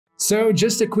So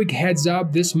just a quick heads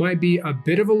up, this might be a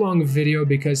bit of a long video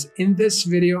because in this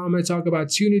video, I'm going to talk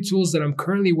about two new tools that I'm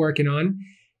currently working on.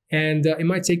 And it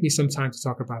might take me some time to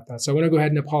talk about that. So I want to go ahead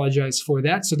and apologize for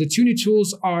that. So the two new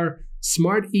tools are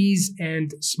Smart Ease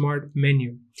and Smart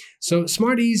Menu. So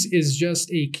Smart Ease is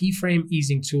just a keyframe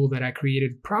easing tool that I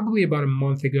created probably about a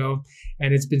month ago.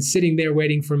 And it's been sitting there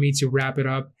waiting for me to wrap it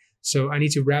up. So I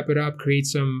need to wrap it up, create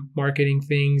some marketing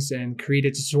things, and create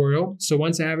a tutorial. So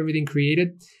once I have everything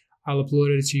created, I'll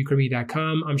upload it to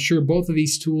Udemy.com. I'm sure both of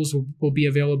these tools will be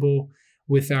available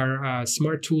with our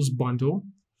Smart Tools bundle.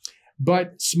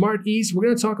 But Smart Ease, we're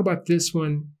going to talk about this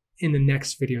one in the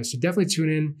next video. So definitely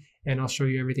tune in and I'll show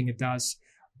you everything it does.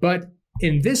 But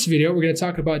in this video, we're going to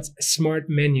talk about Smart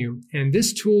Menu. And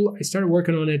this tool, I started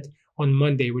working on it on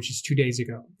Monday, which is 2 days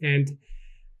ago. And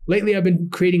lately, I've been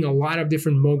creating a lot of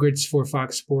different Mogrts for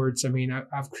Fox Sports. I mean,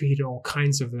 I've created all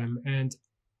kinds of them. And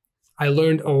I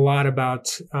learned a lot about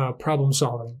problem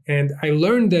solving. And I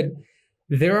learned that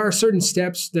there are certain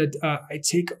steps that I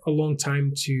take a long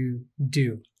time to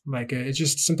do. Like it's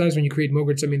just sometimes when you create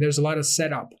Mogrts, I mean, there's a lot of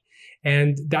setup.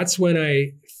 And that's when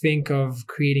I think of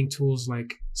creating tools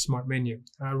like Smart Menu.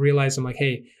 I realize I'm like,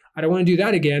 hey, I don't want to do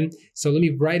that again. So let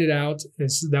me write it out.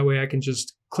 So that way I can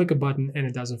just click a button and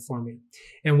it does it for me.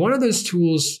 And one of those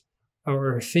tools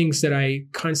or things that I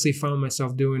constantly found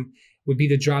myself doing would be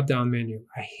the drop-down menu.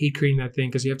 I hate creating that thing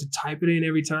because you have to type it in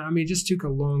every time. I mean, it just took a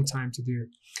long time to do.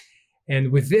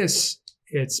 And with this,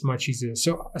 it's much easier.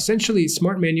 So essentially,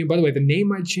 Smart Menu, by the way, the name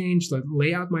might change, the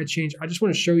layout might change. I just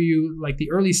want to show you like the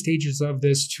early stages of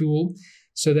this tool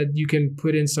so that you can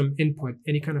put in some input,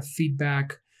 any kind of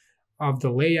feedback of the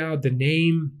layout, the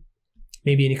name,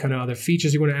 maybe any kind of other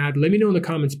features you want to add. Let me know in the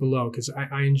comments below because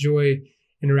I enjoy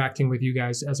interacting with you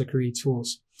guys as I create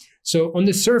tools. So on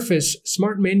the surface,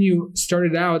 Smart Menu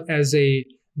started out as a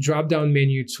drop-down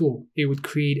menu tool. It would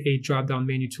create a drop-down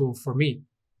menu tool for me.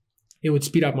 It would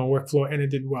speed up my workflow and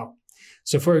it did well.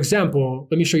 So for example,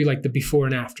 let me show you like the before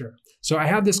and after. So I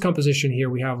have this composition here.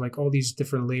 We have like all these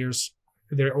different layers.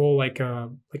 They're all like a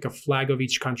flag of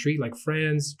each country, like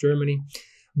France, Germany.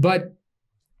 But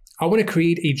I want to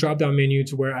create a drop-down menu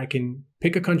to where I can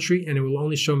pick a country and it will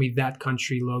only show me that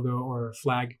country logo or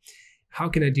flag. How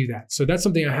can I do that? So that's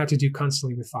something I have to do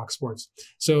constantly with Fox Sports.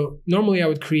 So normally I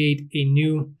would create a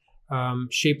new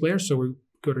shape layer. So we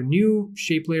go to new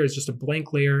shape layer. It's just a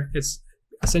blank layer. It's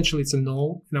essentially a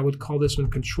null. And I would call this one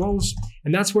controls.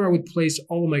 And that's where I would place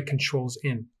all of my controls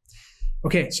in.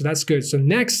 Okay, so that's good. So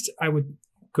next I would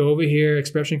go over here,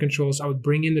 expression controls. I would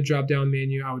bring in the drop-down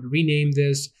menu. I would rename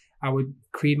this. I would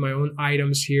create my own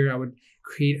items here. I would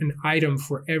create an item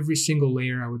for every single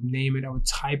layer. I would name it. I would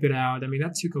type it out. I mean,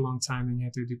 that took a long time. Then you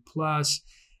have to do plus.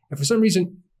 And for some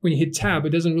reason, when you hit tab, it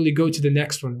doesn't really go to the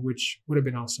next one, which would have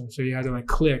been awesome. So you had to like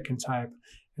click and type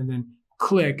and then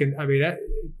click. And I mean, that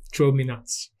drove me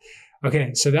nuts.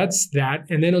 Okay, so that's that.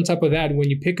 And then on top of that, when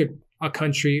you pick a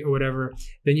country or whatever,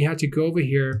 then you have to go over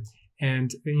here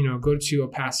and go to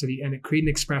opacity and create an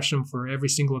expression for every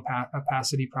single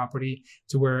opacity property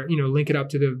to where, link it up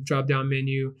to the drop-down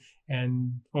menu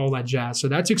and all that jazz. So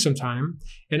that took some time.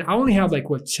 And I only have like,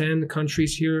 10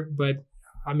 countries here. But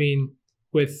I mean,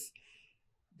 with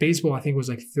baseball, I think it was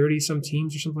like 30 some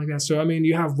teams or something like that. So, I mean,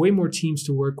 you have way more teams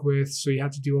to work with. So you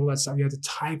have to do all that stuff. You have to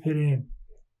type it in.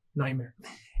 Nightmare.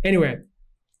 Anyway.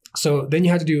 So then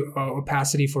you have to do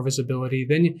opacity for visibility.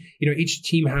 Then, each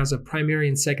team has a primary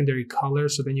and secondary color.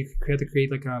 So then you have to create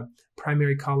like a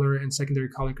primary color and secondary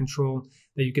color control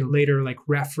that you can later like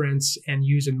reference and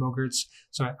use in Mogrt.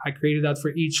 So I created that for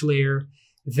each layer.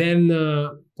 Then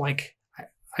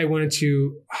I wanted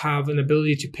to have an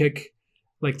ability to pick,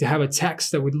 like to have a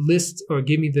text that would list or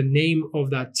give me the name of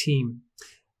that team.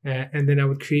 And then I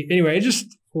would create, anyway, it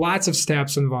just, lots of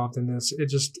steps involved in this.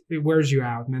 It wears you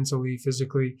out mentally,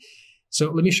 physically.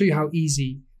 So let me show you how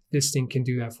easy this thing can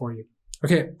do that for you.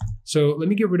 Okay, so let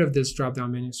me get rid of this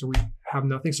drop-down menu. So we have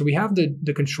nothing. So we have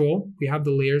the control, we have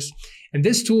the layers, and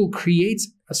this tool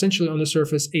creates essentially on the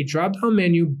surface a drop-down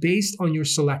menu based on your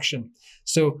selection.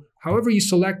 So however you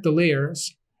select the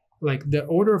layers, like the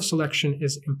order of selection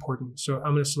is important. So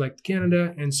I'm going to select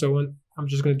Canada and so on. I'm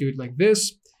just going to do it like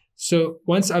this. So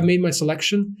once I've made my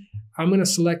selection, I'm going to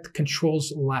select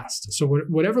controls last. So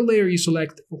whatever layer you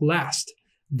select last,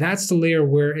 that's the layer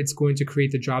where it's going to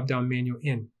create the drop-down menu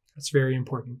in. That's very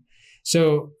important.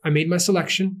 So I made my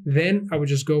selection. Then I would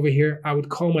just go over here. I would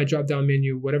call my drop-down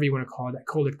menu, whatever you want to call it. I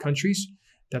called it countries.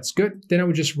 That's good. Then I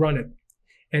would just run it.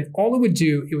 And all it would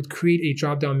do, it would create a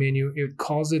drop-down menu. It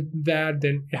calls it that.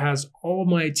 Then it has all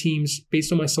my teams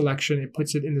based on my selection. It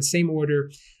puts it in the same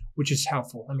order, which is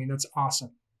helpful. I mean, that's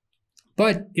awesome.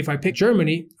 But if I pick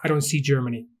Germany, I don't see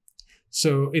Germany.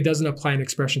 So it doesn't apply an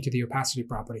expression to the opacity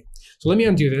property. So let me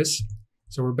undo this.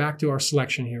 So we're back to our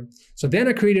selection here. So then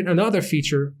I created another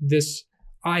feature, this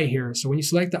eye here. So when you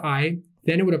select the eye,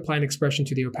 then it would apply an expression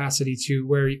to the opacity to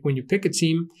where when you pick a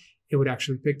team, it would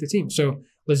actually pick the team. So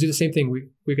let's do the same thing.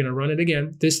 We're going to run it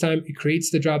again. This time it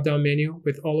creates the drop-down menu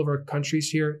with all of our countries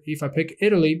here. If I pick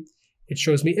Italy, it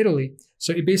shows me Italy.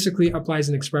 So it basically applies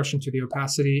an expression to the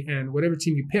opacity, and whatever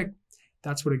team you pick,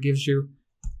 that's what it gives you.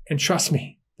 And trust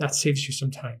me, that saves you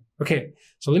some time. Okay,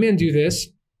 so let me undo this.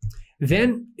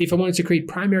 Then if I wanted to create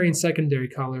primary and secondary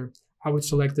color, I would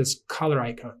select this color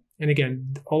icon. And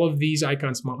again, all of these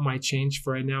icons might change.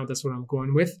 For right now, that's what I'm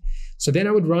going with. So then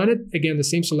I would run it, again, the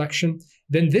same selection.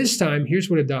 Then this time,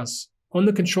 here's what it does. On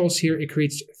the controls here, it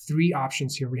creates 3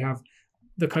 options here. We have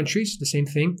the countries, the same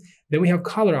thing. Then we have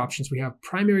color options. We have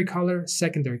primary color,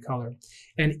 secondary color.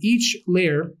 And each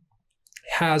layer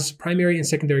has primary and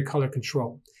secondary color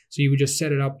control. So you would just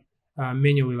set it up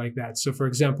manually like that. So for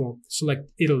example, select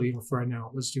Italy for right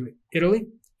now. Let's do it, Italy.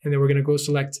 And then we're going to go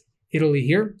select Italy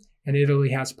here. And Italy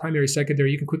has primary,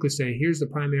 secondary. You can quickly say, here's the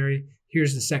primary,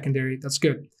 here's the secondary. That's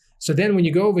good. So then when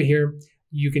you go over here,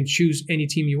 you can choose any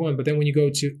team you want. But then when you go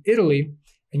to Italy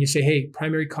and you say, hey,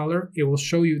 primary color, it will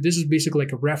show you, this is basically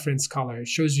like a reference color. It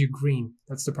shows you green.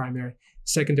 That's the primary.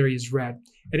 Secondary is red.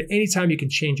 And at any time you can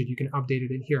change it. You can update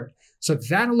it in here. So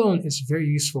that alone is very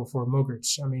useful for Mogrt.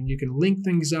 I mean, you can link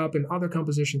things up in other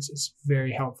compositions. It's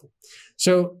very helpful.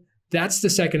 So that's the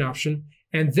second option.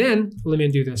 And then let me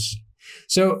undo this.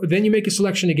 So then you make a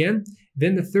selection again.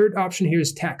 Then the third option here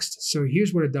is text. So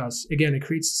here's what it does. Again, it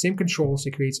creates the same controls.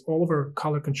 It creates all of our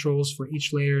color controls for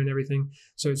each layer and everything.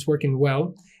 So it's working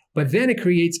well. But then it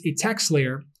creates a text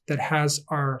layer that has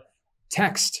our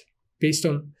text based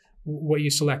on what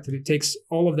you selected. It takes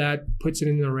all of that, puts it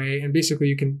in an array, and basically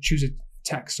you can choose a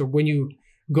text. So when you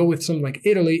go with something like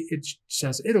Italy, it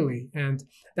says Italy. And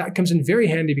that comes in very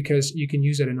handy because you can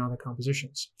use it in other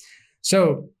compositions.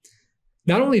 So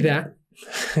not only that,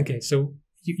 okay, so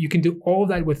you can do all of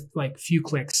that with like few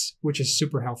clicks, which is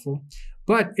super helpful.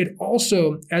 But it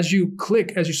also, as you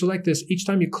select this, each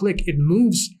time you click, it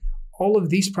moves all of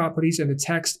these properties and the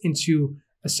text into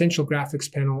a central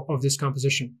graphics panel of this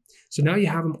composition. So now you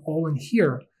have them all in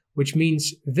here, which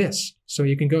means this. So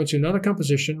you can go into another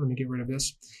composition. Let me get rid of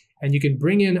this. And you can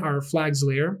bring in our flags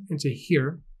layer into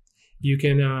here. You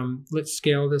can, let's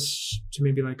scale this to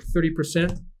maybe like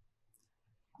 30%.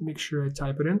 Make sure I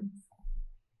type it in.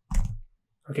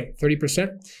 Okay, 30%.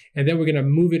 And then we're going to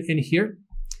move it in here.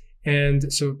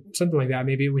 And so something like that.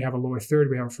 Maybe we have a lower third.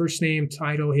 We have our first name,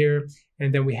 title here,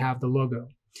 and then we have the logo.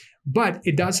 But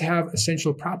it does have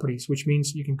essential properties, which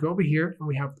means you can go over here and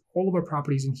we have all of our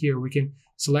properties in here. We can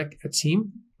select a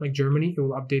team like Germany. It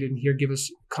will update it in here, give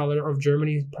us color of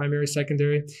Germany, primary,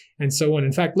 secondary, and so on.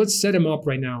 In fact, let's set them up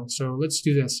right now. So let's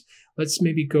do this. Let's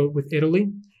maybe go with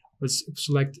Italy. Let's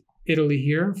select Italy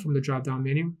here from the drop-down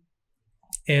menu.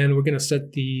 And we're going to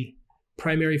set the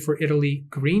primary for Italy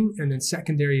green and then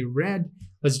secondary red.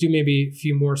 Let's do maybe a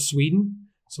few more Sweden.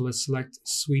 So let's select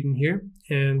Sweden here.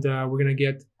 And we're going to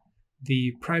get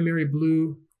the primary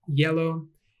blue, yellow,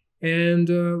 and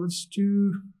let's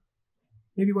do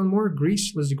maybe one more,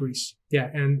 Greece. Let's do Greece. Yeah,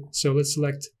 and so let's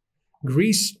select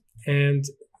Greece and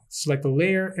select the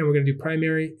layer, and we're going to do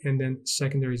primary, and then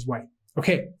secondary is white.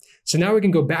 Okay, so now we can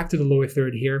go back to the lower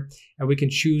third here, and we can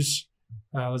choose,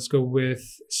 let's go with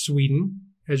Sweden.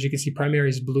 As you can see, primary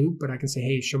is blue, but I can say,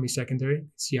 hey, show me secondary.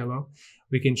 It's yellow.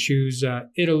 We can choose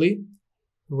Italy,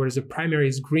 whereas the primary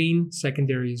is green,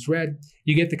 secondary is red.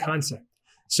 You get the concept.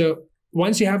 So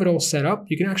once you have it all set up,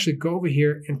 you can actually go over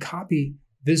here and copy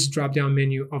this drop-down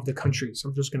menu of the country. So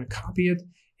I'm just going to copy it,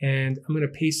 and I'm going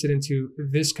to paste it into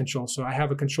this control. So I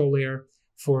have a control layer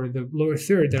for the lower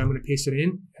third that I'm going to paste it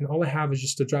in, and all I have is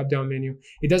just the drop-down menu.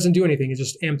 It doesn't do anything. It's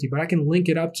just empty, but I can link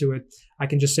it up to it. I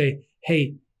can just say,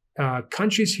 hey,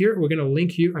 countries here, we're going to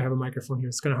link you. I have a microphone here.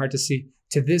 It's kind of hard to see,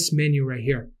 to this menu right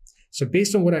here. So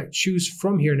based on what I choose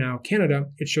from here now, Canada,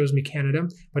 it shows me Canada,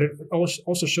 but it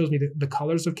also shows me the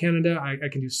colors of Canada. I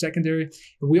can do secondary.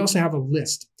 And we also have a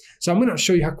list. So I'm going to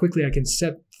show you how quickly I can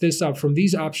set this up from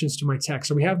these options to my text.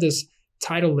 So we have this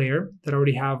title layer that I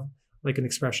already have like an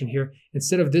expression here.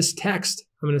 Instead of this text,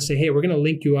 I'm going to say, hey, we're going to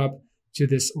link you up to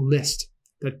this list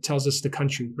that tells us the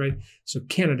country, right? So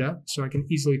Canada, so I can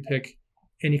easily pick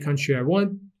any country I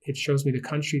want. It shows me the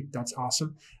country. That's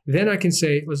awesome. Then I can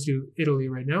say, let's do Italy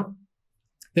right now.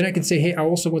 Then I can say, hey, I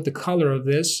also want the color of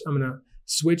this. I'm going to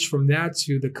switch from that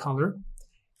to the color.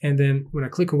 And then when I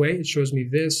click away, it shows me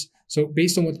this. So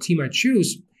based on what team I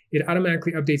choose, it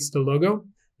automatically updates the logo,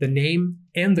 the name,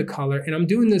 and the color. And I'm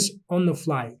doing this on the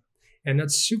fly. And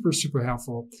that's super, super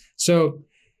helpful. So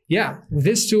yeah,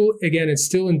 this tool, again, it's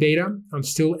still in beta. I'm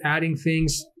still adding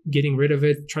things, getting rid of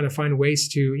it, trying to find ways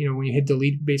to, when you hit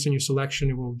delete based on your selection,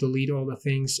 it will delete all the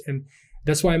things. And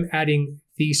that's why I'm adding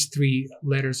these 3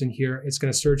 letters in here. It's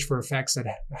going to search for effects that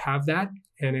have that,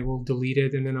 and it will delete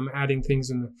it. And then I'm adding things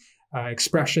in the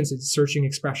expressions. It's searching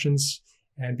expressions,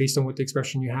 and based on what the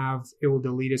expression you have, it will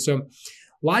delete it. So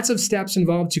lots of steps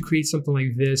involved to create something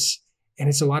like this, and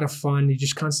it's a lot of fun. You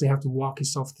just constantly have to walk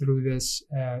yourself through this.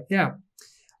 Yeah,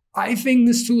 I think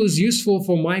this tool is useful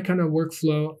for my kind of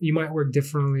workflow. You might work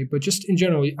differently, but just in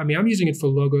general, I mean, I'm using it for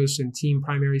logos and team,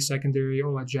 primary, secondary,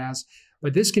 all that jazz.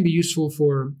 But this can be useful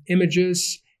for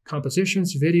images,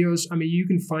 compositions, videos. I mean, you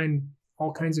can find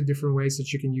all kinds of different ways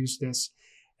that you can use this.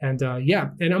 And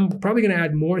yeah, and I'm probably going to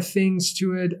add more things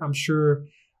to it. I'm sure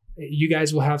you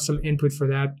guys will have some input for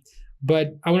that.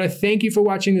 But I want to thank you for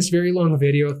watching this very long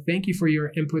video. Thank you for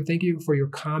your input. Thank you for your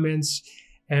comments.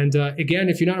 And again,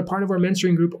 if you're not a part of our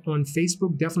mentoring group on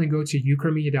Facebook, definitely go to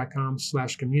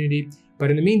ukramedia.com/community.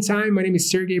 But in the meantime, my name is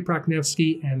Sergey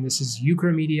Prakhnevsky, and this is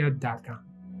ukramedia.com.